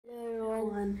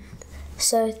everyone.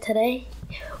 So today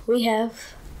we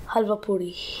have Halwa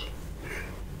Puri.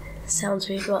 Sounds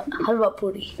weird, but Halwa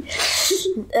Puri.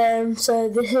 So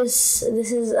this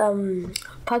is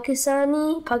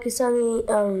Pakistani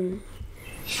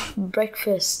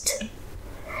breakfast.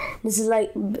 This is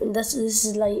like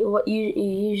what you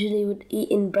usually would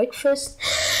eat in breakfast.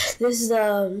 This is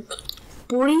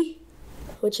puri,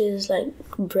 which is like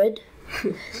bread.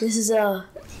 This is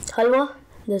halwa,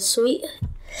 the sweet.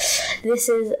 This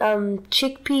is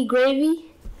chickpea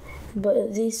gravy,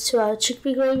 but these two are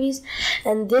chickpea gravies,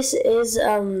 and this is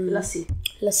Lassi.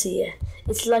 Lassi, yeah.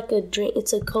 It's like a drink.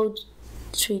 It's a cold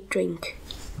sweet drink.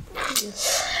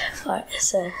 Yes. Alright,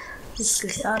 so Let's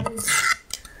get started.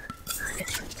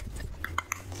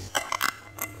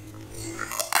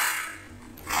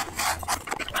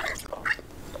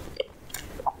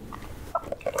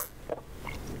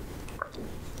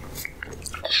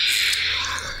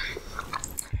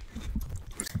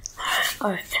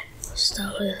 Alright, let's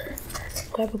start with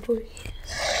grab a puri.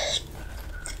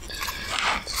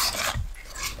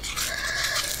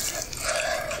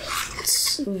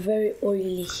 It's very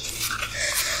oily.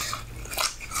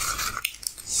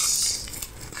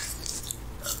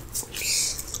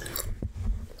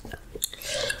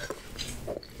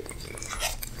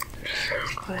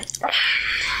 Alright.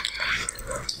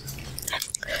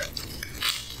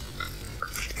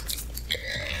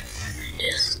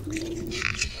 Yes.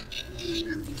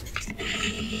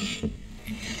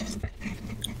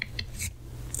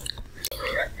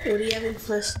 What are you having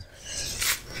first?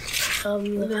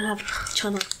 We're gonna have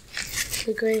chana.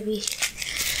 The gravy.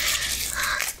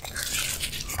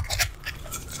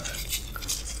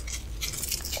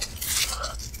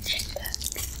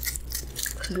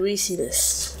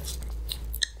 Greasiness.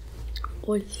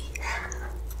 Oily.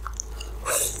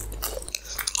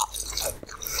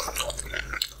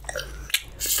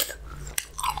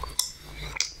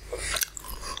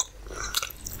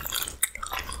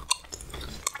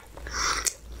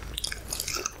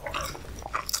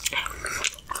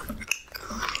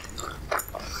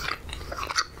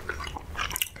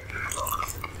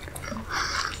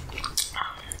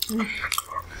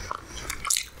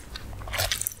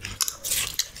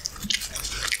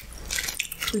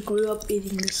 We grew up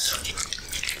eating this.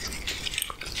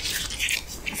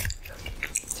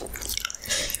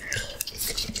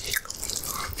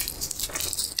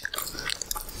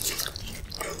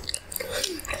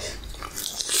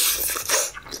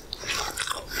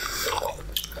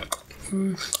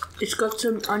 It's got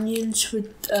some onions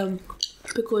with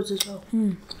pickles as well.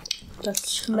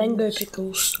 That's Mango onions.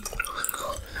 pickles.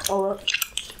 Or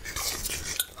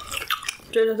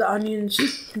instead of the onions,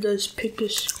 there's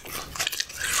pickles.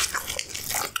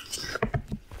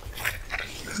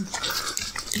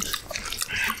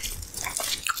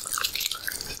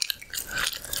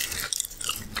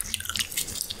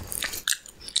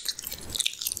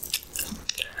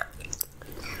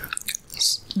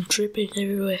 Dripping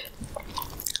everywhere.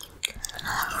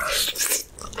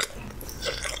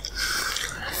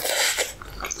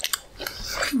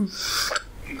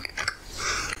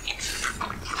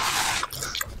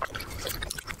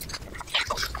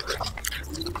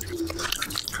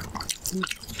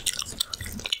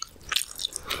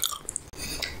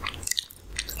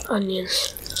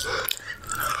 Onions.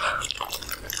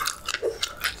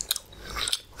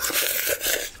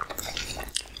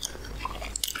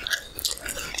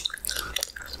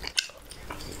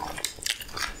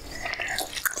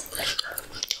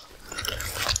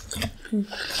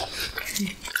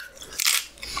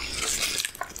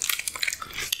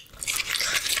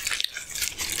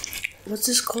 What's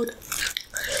this called?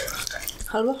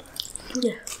 Halwa?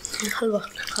 Yeah, halwa.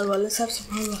 Halwa, let's have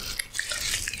some halwa.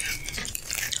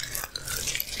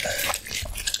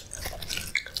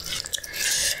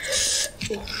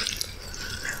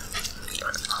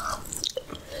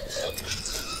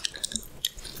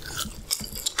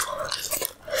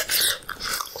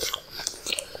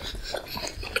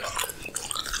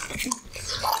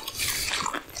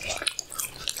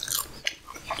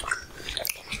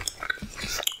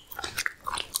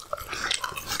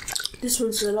 This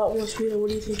one's a lot more sweeter. What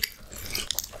do you think?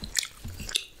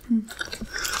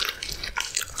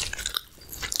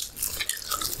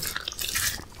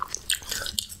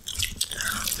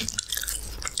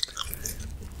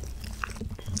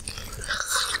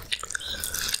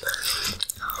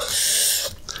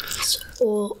 It's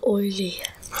all oily.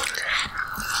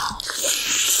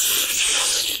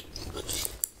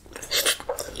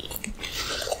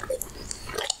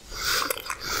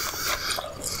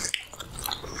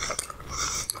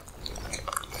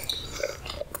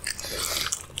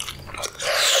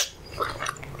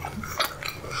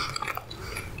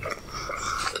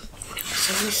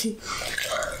 see.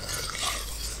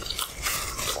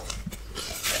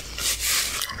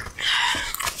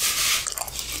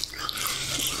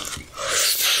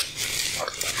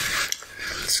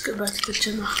 Let's go back to the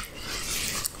channel.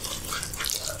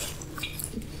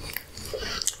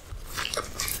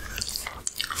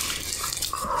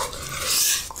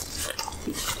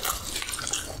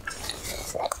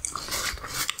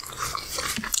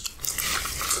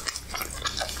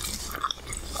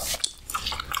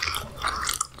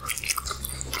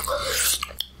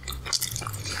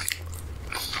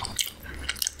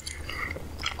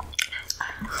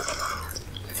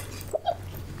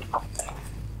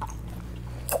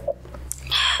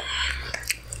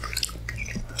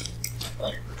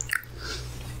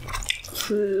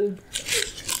 Food.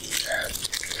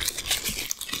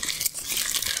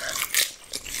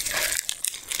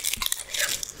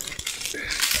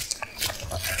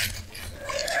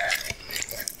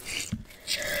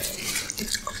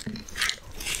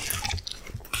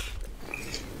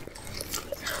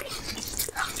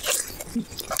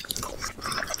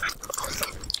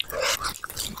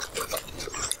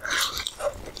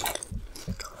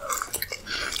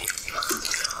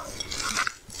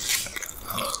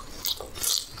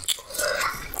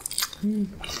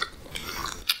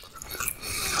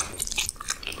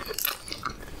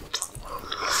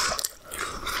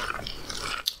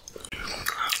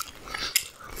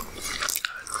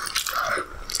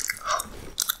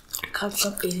 Can't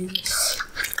stop eating this.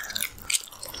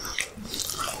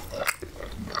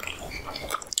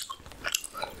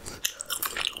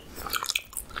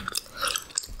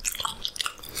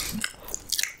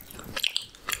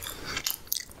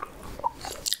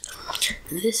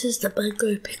 This is the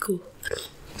mango pickle.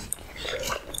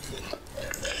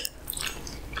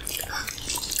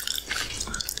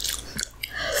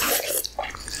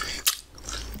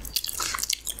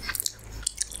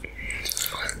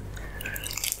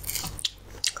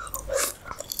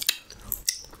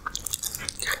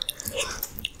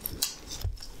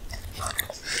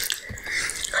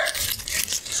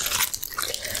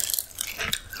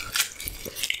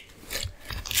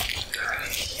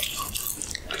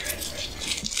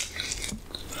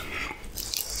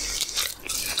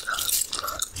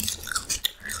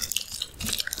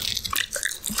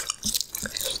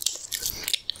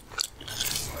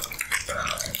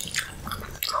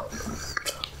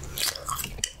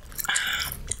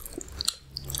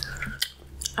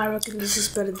 I reckon this is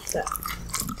better than that.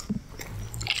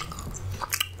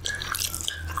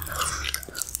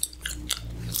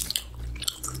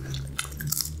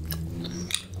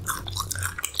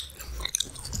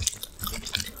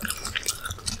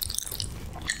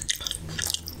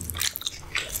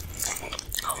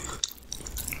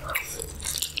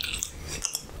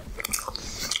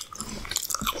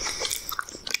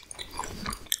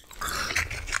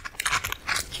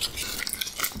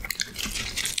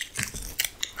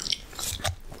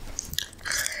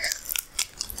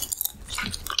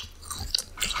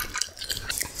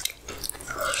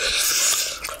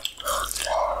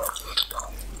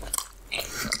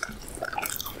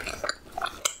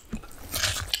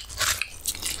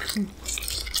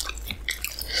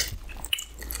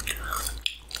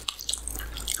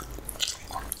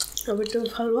 A bit of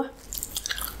halwa.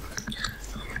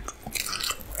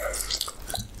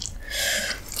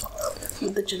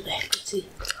 With the chili, let's see.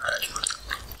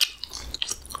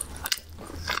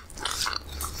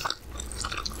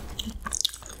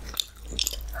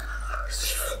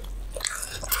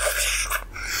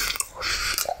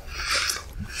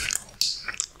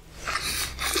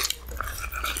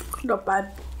 Not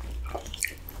bad.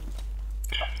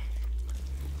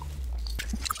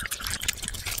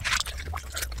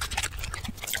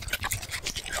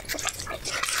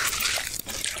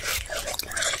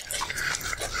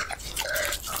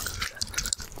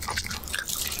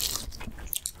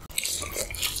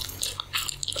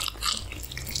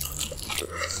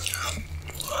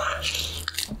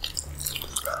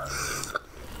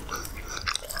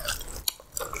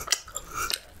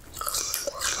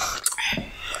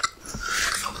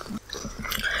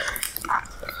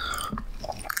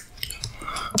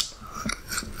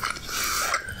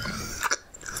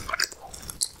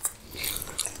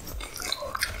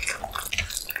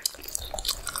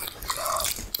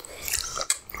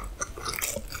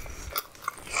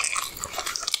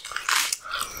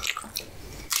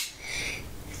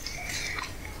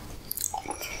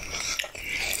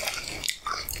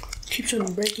 Keeps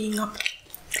on breaking up.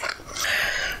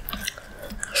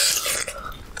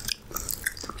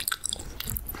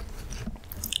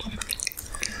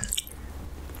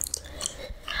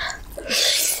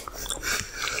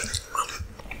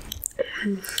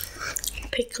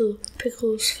 Pickle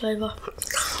pickles flavor.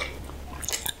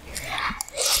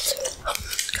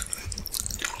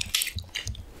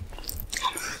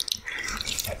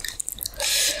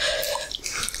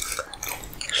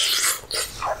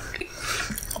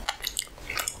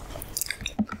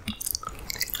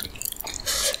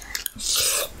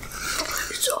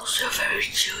 It's also very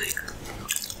chewy.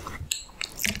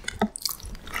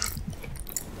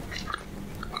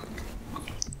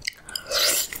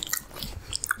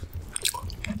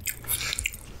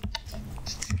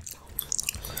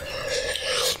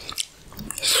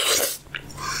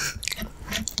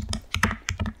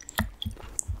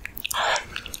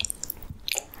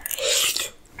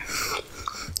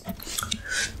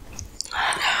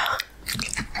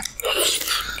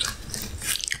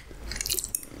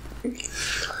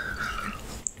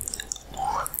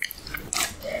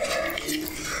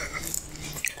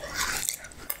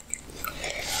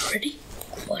 Ready?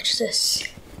 Watch this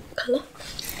color.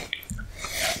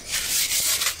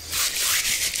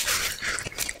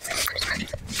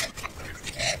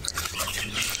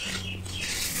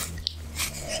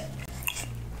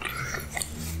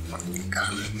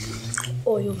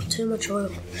 Oil, too much oil.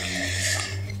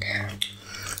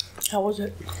 How was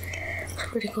it?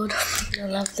 Pretty good. I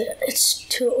loved it. It's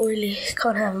too oily.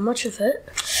 Can't have much of it.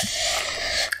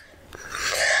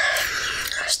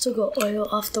 I still got oil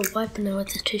after wiping it with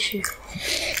the tissue.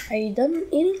 Are you done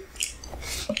eating?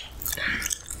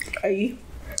 Are you?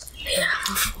 Yeah,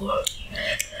 I'm full.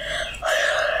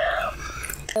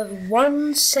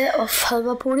 One set of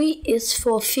Halwa Puri is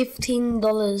for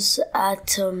 $15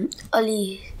 at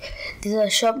Ali. There's a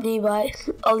shop nearby,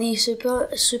 Ali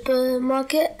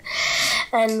supermarket,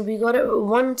 and we got it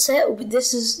one set.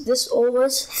 This all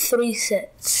was 3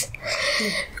 sets,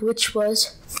 which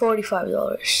was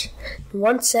 $45.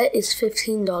 One set is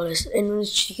 $15, in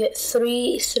which you get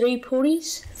three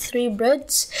puris, 3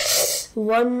 breads,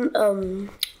 one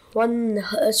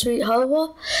sweet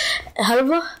halwa,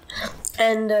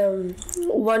 and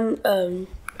one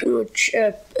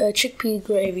chickpea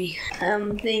gravy.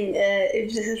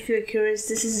 If you're curious,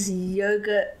 this is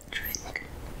yogurt drink.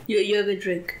 Yogurt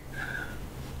drink.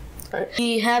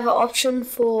 We have an option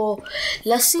for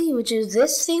lassi, which is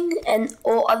this thing,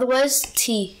 or otherwise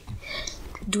tea.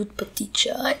 Doodh patti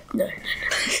chai. No.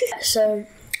 So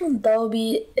that will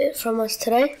be it from us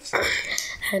today,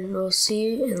 and we'll see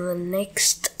you in the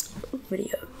next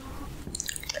video.